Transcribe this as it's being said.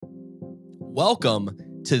Welcome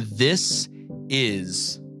to This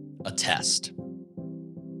Is a Test.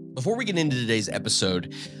 Before we get into today's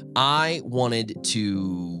episode, I wanted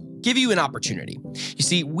to give you an opportunity. You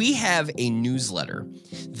see, we have a newsletter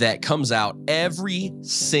that comes out every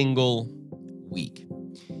single week.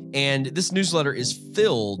 And this newsletter is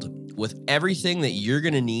filled with everything that you're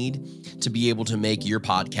going to need to be able to make your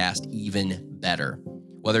podcast even better.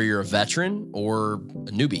 Whether you're a veteran or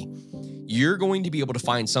a newbie, you're going to be able to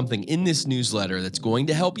find something in this newsletter that's going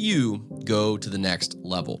to help you go to the next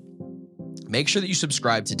level. Make sure that you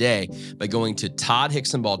subscribe today by going to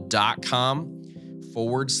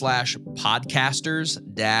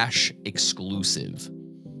toddhicksonball.com/podcasters-exclusive.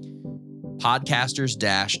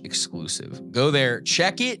 Podcasters-exclusive. Go there,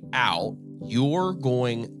 check it out. You're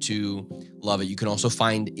going to love it. You can also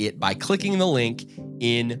find it by clicking the link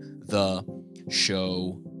in the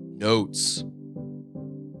show notes.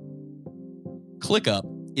 ClickUp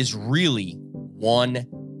is really one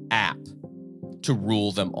app to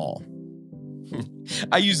rule them all.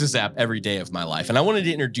 I use this app every day of my life, and I wanted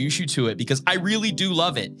to introduce you to it because I really do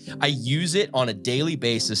love it. I use it on a daily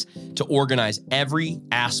basis to organize every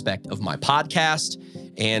aspect of my podcast,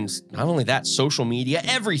 and not only that, social media,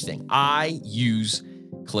 everything. I use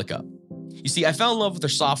ClickUp. You see, I fell in love with their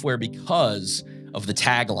software because of the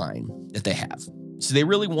tagline that they have. So they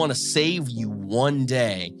really want to save you one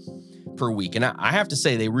day per week. And I have to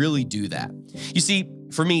say, they really do that. You see,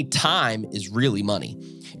 for me, time is really money.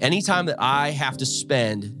 Anytime that I have to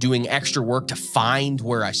spend doing extra work to find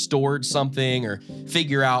where I stored something or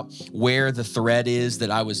figure out where the thread is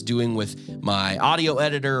that I was doing with my audio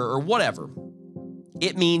editor or whatever,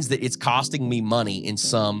 it means that it's costing me money in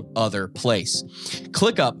some other place.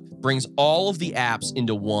 ClickUp brings all of the apps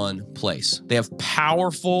into one place. They have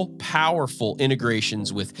powerful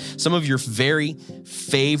integrations with some of your very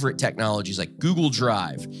favorite technologies like Google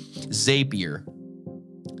Drive, Zapier,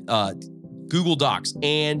 Google Docs,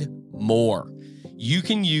 and more. You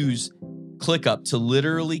can use ClickUp to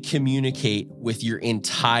literally communicate with your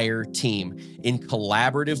entire team in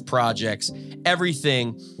collaborative projects,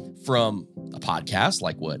 everything from a podcast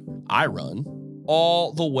like what I run,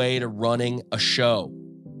 all the way to running a show.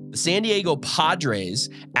 The San Diego Padres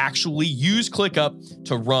actually use ClickUp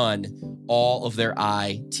to run all of their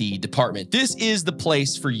IT department. This is the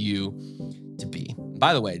place for you to be.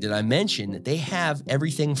 By the way, did I mention that they have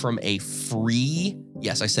everything from a free,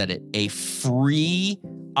 yes, I said it, a free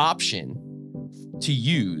option to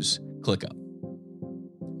use ClickUp.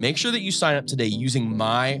 Make sure that you sign up today using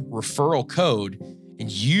my referral code,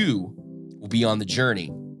 and you will be on the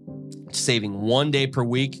journey to saving one day per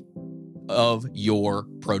week of your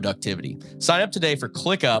productivity. Sign up today for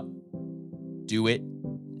ClickUp. Do it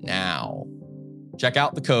now. Check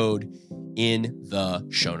out the code in the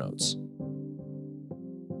show notes.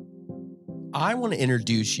 I want to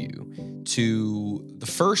introduce you to the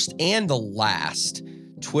first and the last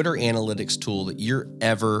Twitter analytics tool that you're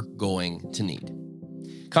ever going to need.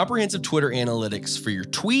 Comprehensive Twitter analytics for your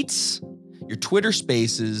tweets, your Twitter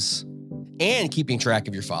spaces, and keeping track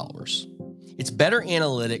of your followers. It's better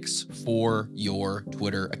analytics for your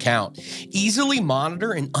Twitter account. Easily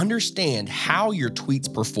monitor and understand how your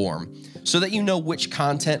tweets perform so that you know which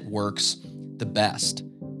content works the best.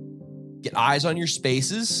 Get eyes on your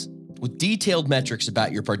spaces with detailed metrics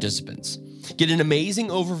about your participants. Get an amazing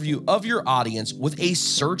overview of your audience with a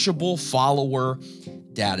searchable follower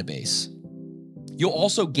database. You'll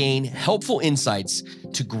also gain helpful insights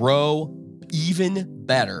to grow even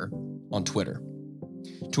better on Twitter.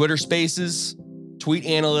 Twitter Spaces, Tweet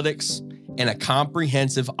Analytics, and a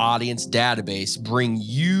comprehensive audience database bring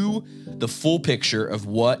you the full picture of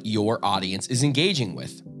what your audience is engaging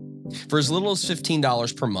with. For as little as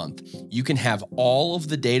 $15 per month, you can have all of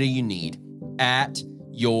the data you need at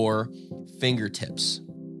your fingertips.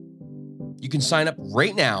 You can sign up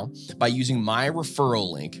right now by using my referral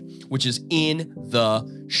link, which is in the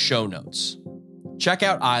show notes. Check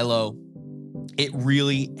out ILO. It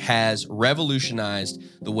really has revolutionized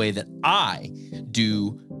the way that I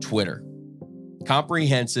do Twitter.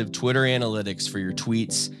 Comprehensive Twitter analytics for your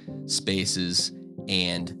tweets, spaces,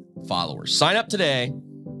 and followers. Sign up today.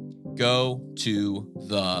 Go to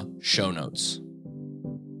the show notes.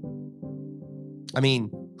 I mean,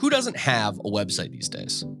 who doesn't have a website these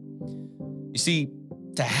days? You see,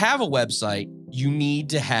 to have a website, you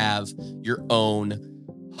need to have your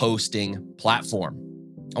own hosting platform.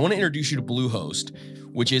 I want to introduce you to Bluehost,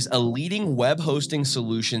 which is a leading web hosting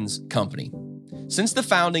solutions company. Since the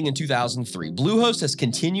founding in 2003, Bluehost has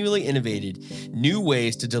continually innovated new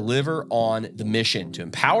ways to deliver on the mission to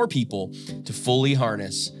empower people to fully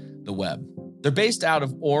harness the web. They're based out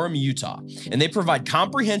of Orem, Utah, and they provide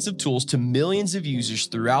comprehensive tools to millions of users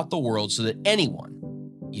throughout the world so that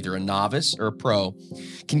anyone, either a novice or a pro,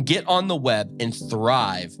 can get on the web and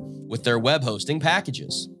thrive with their web hosting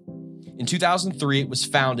packages. In 2003, it was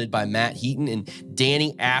founded by Matt Heaton and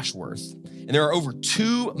Danny Ashworth, and there are over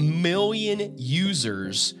 2 million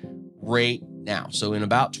users right now. So in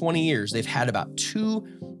about 20 years, they've had about 2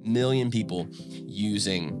 million people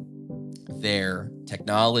using their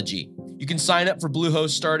technology. You can sign up for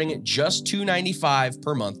Bluehost starting at just $2.95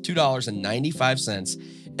 per month, $2.95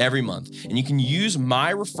 every month. And you can use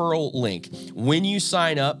my referral link when you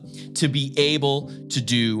sign up to be able to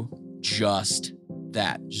do just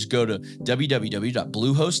that. Just go to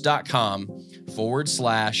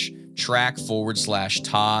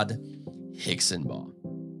www.bluehost.com/track/Todd Hicksonbaugh.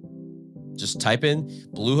 Just type in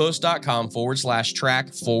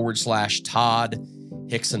bluehost.com/track/Todd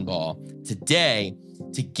Hicksonbaugh today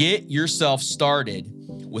to get yourself started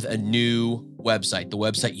with a new website, the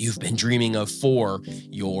website you've been dreaming of for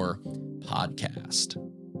your podcast.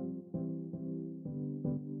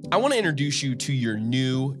 I want to introduce you to your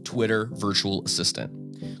new Twitter virtual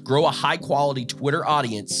assistant. Grow a high-quality Twitter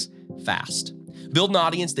audience fast. Build an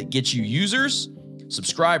audience that gets you users,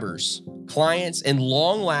 subscribers, clients, and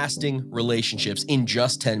long-lasting relationships in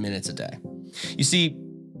just 10 minutes a day. You see,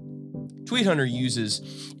 Tweet Hunter uses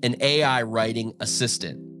an AI writing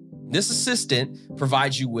assistant. This assistant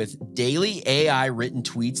provides you with daily AI written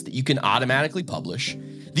tweets that you can automatically publish,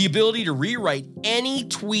 the ability to rewrite any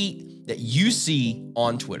tweet that you see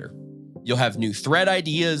on Twitter. You'll have new thread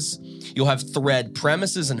ideas, you'll have thread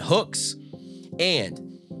premises and hooks, and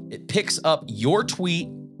it picks up your tweet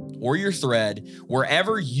or your thread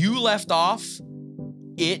wherever you left off.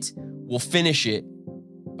 It will finish it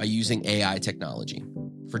by using AI technology.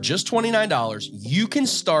 For just $29, you can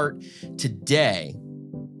start today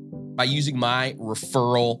by using my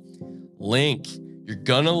referral link. You're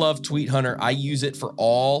gonna love Tweet Hunter. I use it for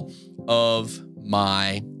all of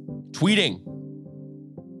my tweeting.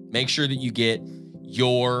 Make sure that you get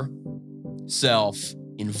yourself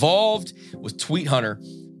involved with Tweet Hunter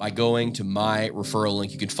by going to my referral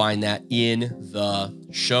link. You can find that in the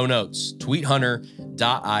show notes.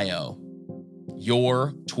 tweethunter.io,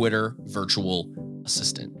 your Twitter virtual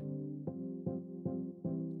assistant.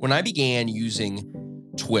 When I began using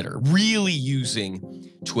Twitter, really using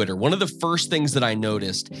Twitter, one of the first things that I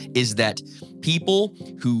noticed is that people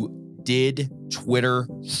who did Twitter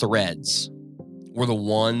threads were the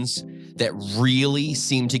ones that really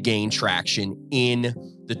seemed to gain traction in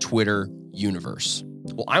the Twitter universe.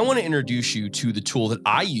 Well, I want to introduce you to the tool that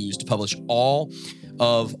I use to publish all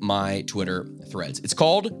of my Twitter threads. It's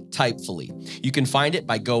called Typefully. You can find it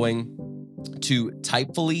by going to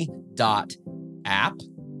typefully.app,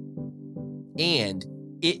 and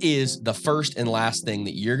it is the first and last thing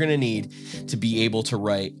that you're going to need to be able to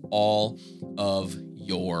write all of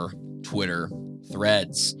your Twitter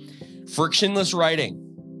threads. Frictionless writing,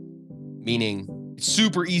 meaning it's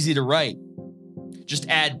super easy to write. Just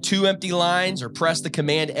add 2 empty lines or press the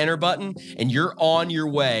Command Enter button, and you're on your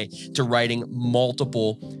way to writing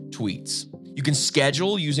multiple tweets. You can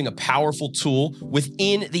schedule using a powerful tool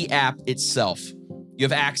within the app itself. You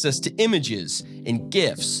have access to images and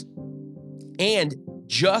GIFs. And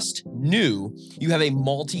just new, you have a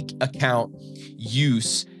multi-account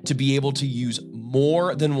use to be able to use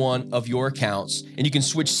more than one of your accounts, and you can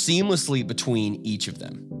switch seamlessly between each of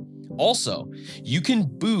them. Also, you can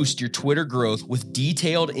boost your Twitter growth with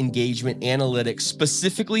detailed engagement analytics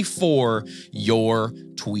specifically for your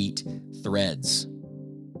tweet threads.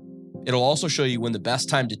 It'll also show you when the best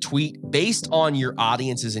time to tweet based on your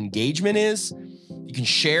audience's engagement is. You can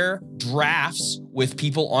share drafts with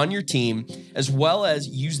people on your team, as well as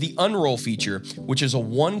use the unroll feature, which is a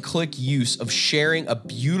one-click use of sharing a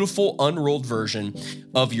beautiful unrolled version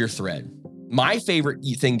of your thread. My favorite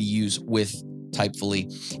thing to use with Typefully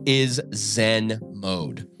is Zen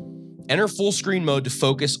mode. Enter full screen mode to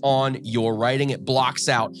focus on your writing. It blocks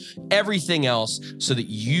out everything else so that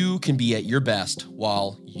you can be at your best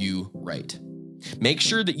while you write. Make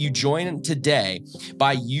sure that you join today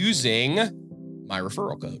by using my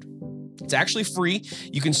referral code. It's actually free.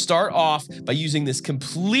 You can start off by using this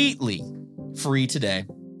completely free today.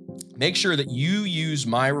 Make sure that you use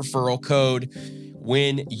my referral code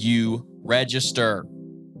when you register.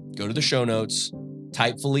 Go to the show notes,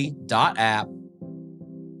 typefully.app.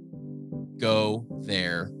 Go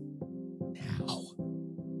there now.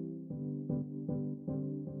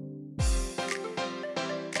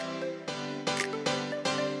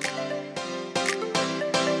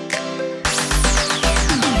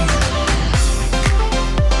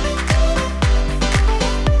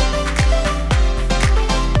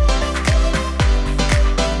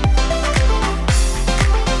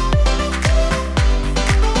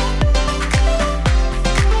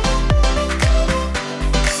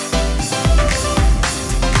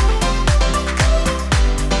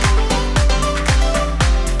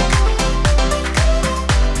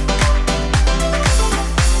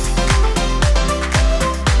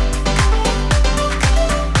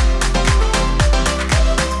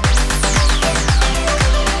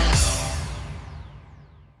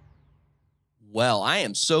 I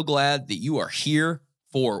am so glad that you are here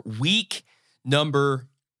for week number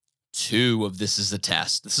 2 of This Is a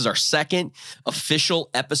Test. This is our second official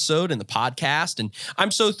episode in the podcast, and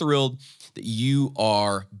I'm so thrilled that you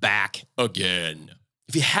are back again.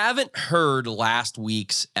 If you haven't heard last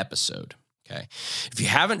week's episode,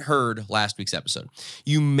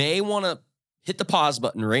 you may want to hit the pause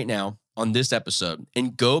button right now on this episode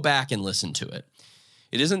and go back and listen to it.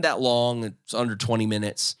 It isn't that long. It's under 20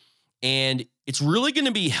 minutes, and it's really going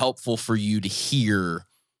to be helpful for you to hear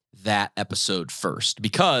that episode first,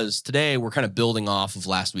 because today we're kind of building off of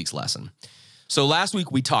last week's lesson. So last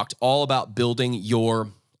week we talked all about building your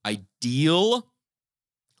ideal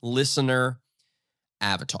listener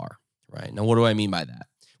avatar, right? Now, what do I mean by that?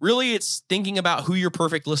 Really, it's thinking about who your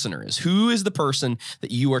perfect listener is. Who is the person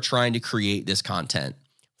that you are trying to create this content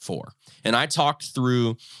for? And I talked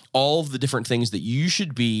through all of the different things that you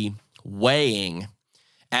should be weighing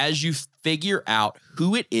as you figure out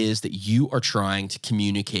who it is that you are trying to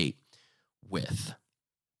communicate with.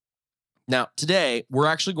 Now, today, we're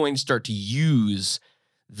actually going to start to use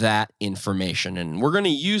that information, and we're going to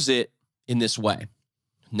use it in this way.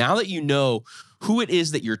 Now that you know who it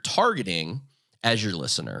is that you're targeting as your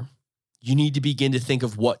listener, you need to begin to think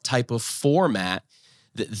of what type of format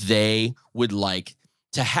that they would like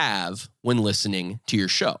to have when listening to your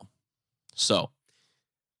show. So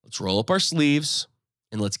let's roll up our sleeves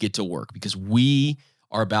and let's get to work, because we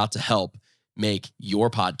are about to help make your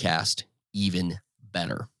podcast even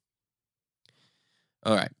better.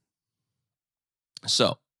 All right.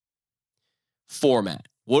 So, format.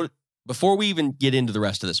 Before we even get into the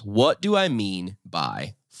rest of this, what do I mean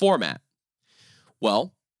by format?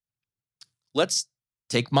 Well, let's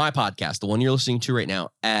take my podcast, the one you're listening to right now,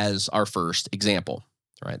 as our first example.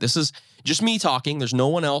 All right. This is just me talking. There's no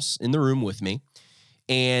one else in the room with me.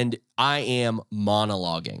 And I am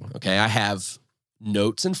monologuing, okay? I have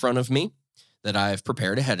notes in front of me that I've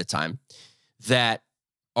prepared ahead of time that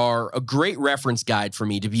are a great reference guide for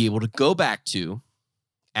me to be able to go back to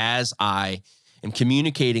as I am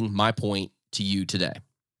communicating my point to you today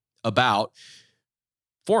about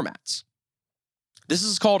formats. This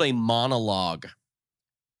is called a monologue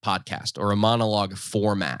podcast, or a monologue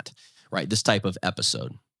format, right? This type of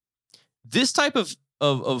episode. This type of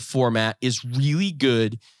format is really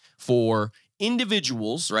good for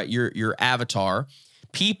individuals, right? Your avatar,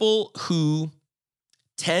 people who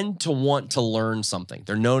tend to want to learn something.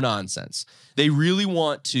 They're no nonsense. They really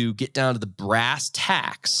want to get down to the brass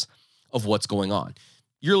tacks of what's going on.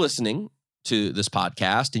 You're listening to this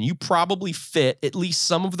podcast, and you probably fit at least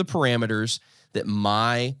some of the parameters that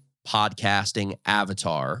my podcasting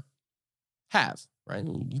avatar have. Right?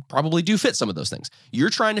 You probably do fit some of those things.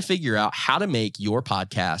 You're trying to figure out how to make your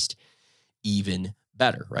podcast even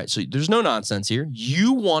better, right? So there's no nonsense here.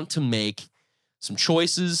 You want to make some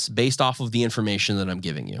choices based off of the information that I'm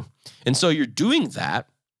giving you. And so you're doing that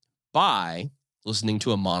by listening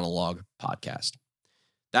to a monologue podcast.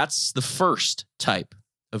 That's the first type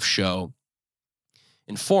of show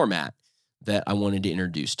and format that I wanted to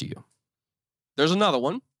introduce to you. There's another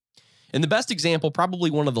one. And the best example,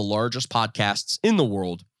 probably one of the largest podcasts in the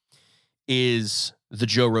world, is the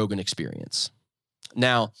Joe Rogan Experience.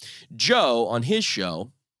 Now, Joe, on his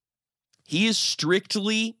show, he is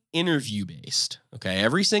strictly interview-based, okay?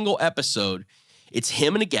 Every single episode, it's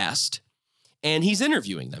him and a guest, and he's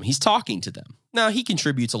interviewing them. He's talking to them. Now, he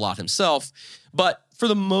contributes a lot himself, but for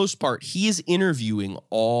the most part, he is interviewing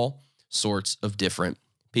all sorts of different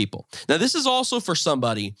people. Now, this is also for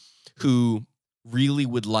somebody who really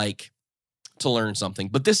would like to learn something,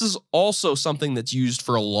 but this is also something that's used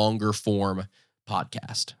for a longer form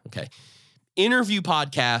podcast. Okay. Interview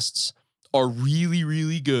podcasts are really,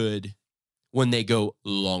 really good when they go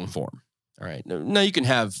long form. All right. Now you can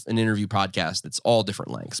have an interview podcast that's all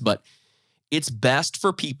different lengths, but it's best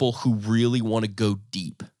for people who really want to go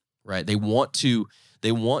deep, right? They want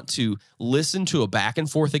to listen to a back and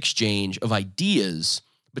forth exchange of ideas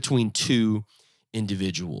between two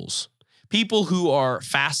individuals. People who are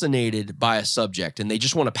fascinated by a subject and they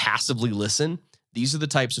just want to passively listen, these are the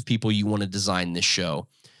types of people you want to design this show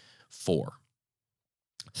for.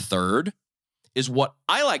 Third is what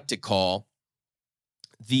I like to call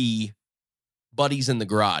the buddies in the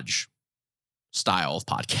garage style of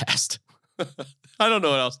podcast. I don't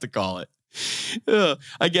know what else to call it.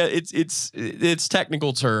 I get its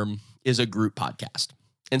technical term is a group podcast.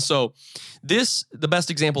 And so the best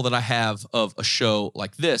example that I have of a show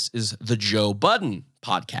like this is the Joe Budden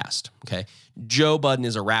podcast. Okay. Joe Budden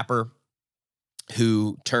is a rapper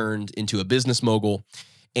who turned into a business mogul,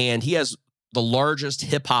 and he has the largest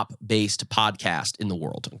hip hop based podcast in the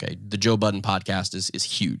world. Okay. The Joe Budden podcast is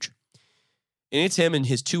huge. And it's him and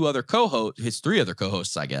his three other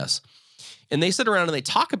co-hosts, I guess. And they sit around and they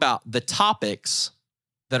talk about the topics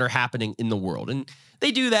that are happening in the world. And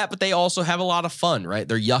they do that, but they also have a lot of fun, right?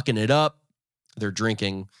 They're yucking it up. They're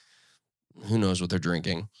drinking. Who knows what they're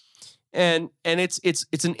drinking? And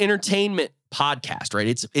it's an entertainment podcast, right?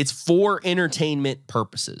 It's for entertainment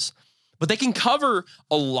purposes. But they can cover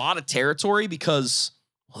a lot of territory because,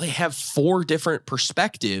 well, they have 4 different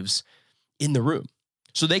perspectives in the room.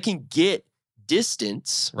 So they can get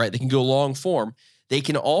distance, right? They can go long form. They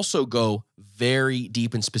can also go very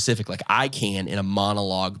deep and specific, like I can in a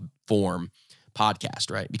monologue form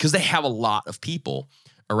podcast, right? Because they have a lot of people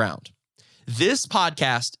around. This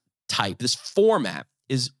podcast type, this format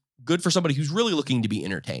is good for somebody who's really looking to be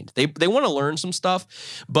entertained. They want to learn some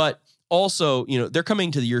stuff, but also, they're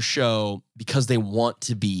coming to your show because they want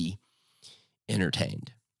to be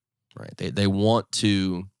entertained, right? They want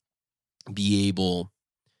to be able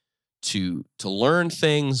to learn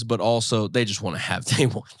things, but also they just want to have they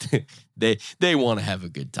want to have a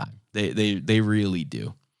good time. They really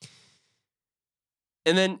do.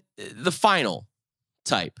 And then the final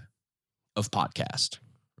type of podcast,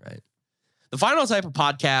 right? The final type of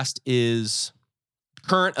podcast is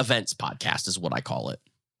current events podcast, is what I call it.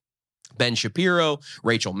 Ben Shapiro,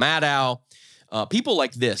 Rachel Maddow, people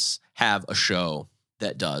like this have a show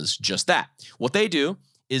that does just that. What they do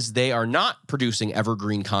is they are not producing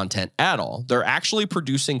evergreen content at all. They're actually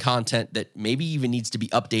producing content that maybe even needs to be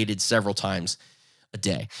updated several times a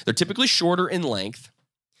day. They're typically shorter in length.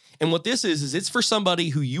 And what this is it's for somebody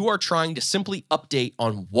who you are trying to simply update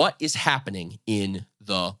on what is happening in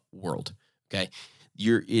the world. Okay.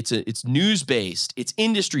 It's news-based, it's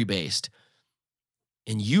industry-based,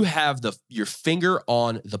 and you have your finger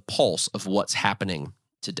on the pulse of what's happening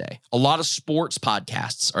today. A lot of sports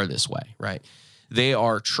podcasts are this way, right? They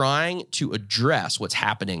are trying to address what's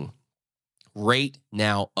happening right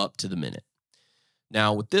now up to the minute.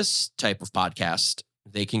 Now, with this type of podcast,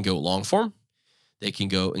 they can go long form. They can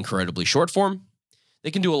go incredibly short form.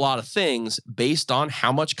 They can do a lot of things based on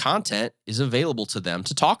how much content is available to them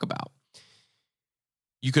to talk about.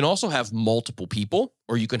 You can also have multiple people,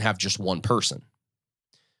 or you can have just one person.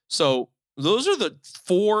 So those are the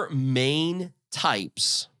 4 main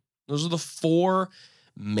types. Those are the 4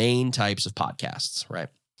 main types of podcasts, right?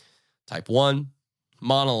 Type 1,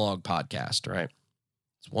 monologue podcast, right?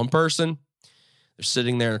 It's one person. They're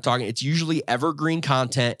sitting there and they're talking. It's usually evergreen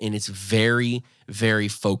content, and it's very, very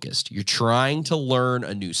focused. You're trying to learn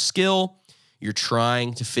a new skill. You're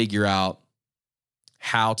trying to figure out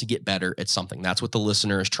how to get better at something. That's what the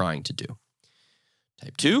listener is trying to do.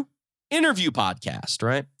 Type 2, interview podcast,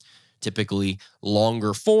 right? Typically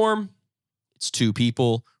longer form. It's 2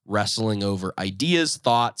 people wrestling over ideas,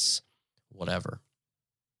 thoughts, whatever.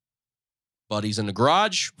 Buddies in the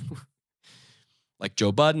garage, like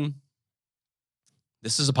Joe Budden.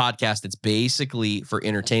 This is a podcast that's basically for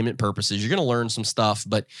entertainment purposes. You're going to learn some stuff,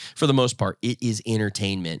 but for the most part, it is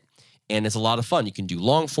entertainment. And it's a lot of fun. You can do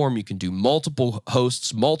long form. You can do multiple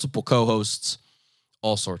hosts, multiple co-hosts,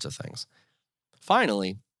 all sorts of things.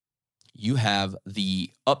 Finally, you have the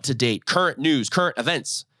up-to-date, current news, current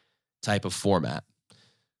events type of format.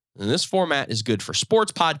 And this format is good for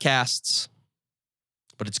sports podcasts,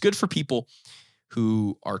 but it's good for people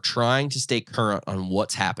who are trying to stay current on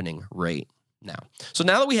what's happening right now. So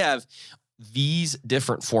now that we have these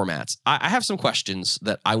different formats, I have some questions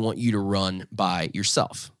that I want you to run by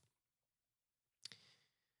yourself.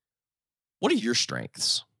 What are your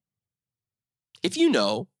strengths? If you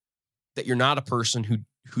know that you're not a person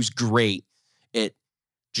who's great at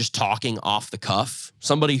just talking off the cuff,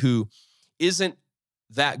 somebody who isn't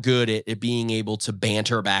that good at being able to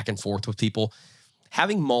banter back and forth with people,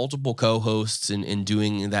 having multiple co-hosts and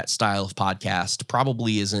doing that style of podcast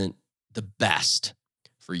probably isn't the best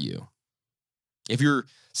for you. If you're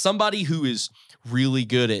somebody who is really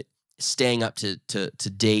good at staying up to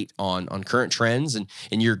date on current trends and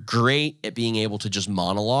you're great at being able to just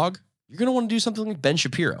monologue, you're going to want to do something like Ben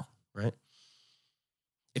Shapiro, right?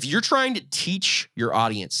 If you're trying to teach your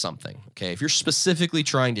audience something, okay, if you're specifically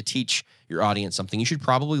trying to teach your audience something, you should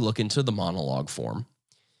probably look into the monologue form.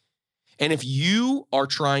 And if you are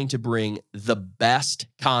trying to bring the best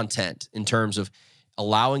content in terms of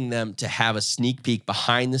allowing them to have a sneak peek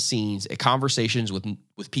behind the scenes at conversations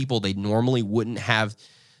with people they normally wouldn't have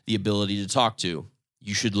the ability to talk to,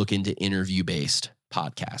 you should look into interview-based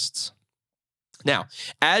podcasts. Now,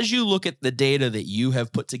 as you look at the data that you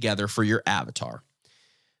have put together for your avatar,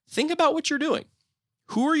 think about what you're doing.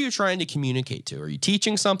 Who are you trying to communicate to? Are you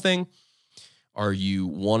teaching something? Are you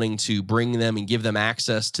wanting to bring them and give them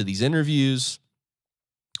access to these interviews?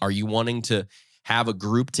 Are you wanting to have a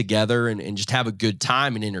group together and just have a good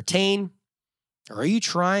time and entertain? Or are you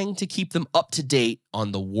trying to keep them up to date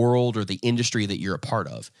on the world or the industry that you're a part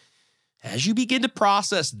of? As you begin to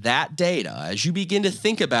process that data, as you begin to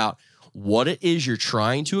think about what it is you're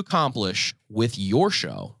trying to accomplish with your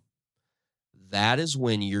show, that is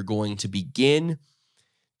when you're going to begin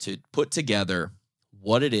to put together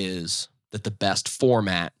what it is that the best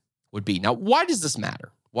format would be. Now, why does this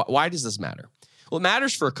matter? Why does this matter? Well, it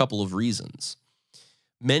matters for a couple of reasons.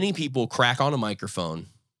 Many people crack on a microphone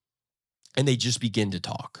and they just begin to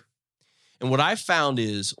talk. And what I've found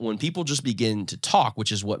is when people just begin to talk,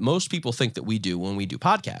 which is what most people think that we do when we do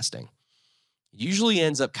podcasting, it usually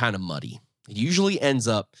ends up kind of muddy. It usually ends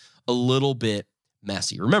up a little bit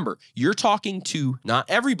messy. Remember, you're talking to not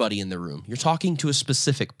everybody in the room. You're talking to a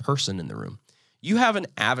specific person in the room. You have an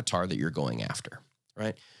avatar that you're going after,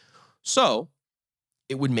 right? So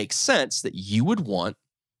it would make sense that you would want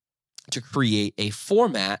to create a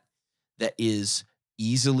format that is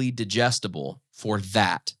easily digestible for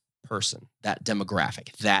that person, that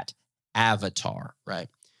demographic, that avatar, right?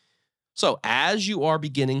 So as you are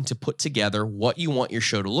beginning to put together what you want your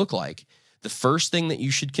show to look like, the first thing that you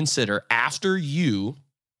should consider after you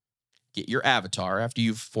get your avatar, after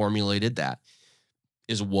you've formulated that,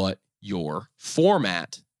 is what your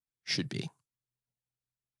format should be.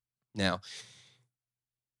 Now,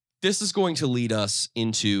 this is going to lead us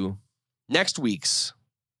into next week's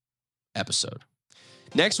episode.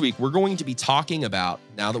 Next week, we're going to be talking about,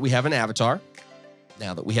 now that we have an avatar,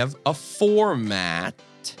 now that we have a format,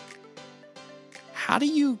 how do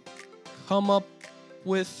you come up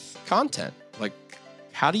with content? Like,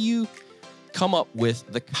 how do you come up with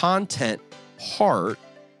the content part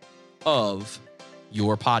of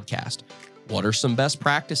your podcast? What are some best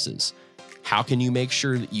practices? How can you make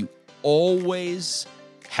sure that you always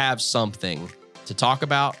have something to talk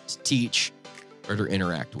about, to teach, or to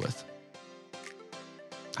interact with?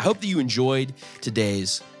 I hope that you enjoyed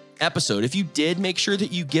today's episode. If you did, make sure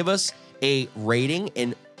that you give us a rating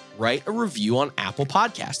and write a review on Apple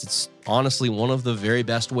Podcasts. It's honestly one of the very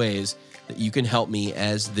best ways that you can help me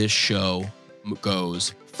as this show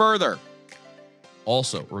goes further.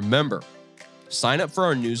 Also, remember, sign up for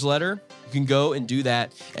our newsletter. You can go and do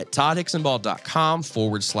that at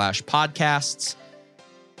toddhicksonball.com/podcasts,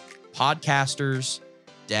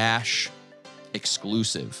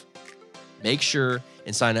 podcasters-exclusive. Make sure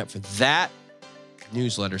and sign up for that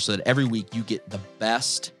newsletter so that every week you get the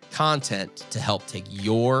best content to help take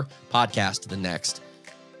your podcast to the next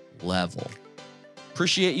level.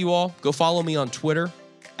 Appreciate you all. Go follow me on Twitter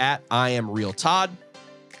at IamRealTodd.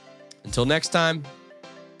 Until next time,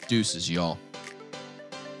 deuces, y'all.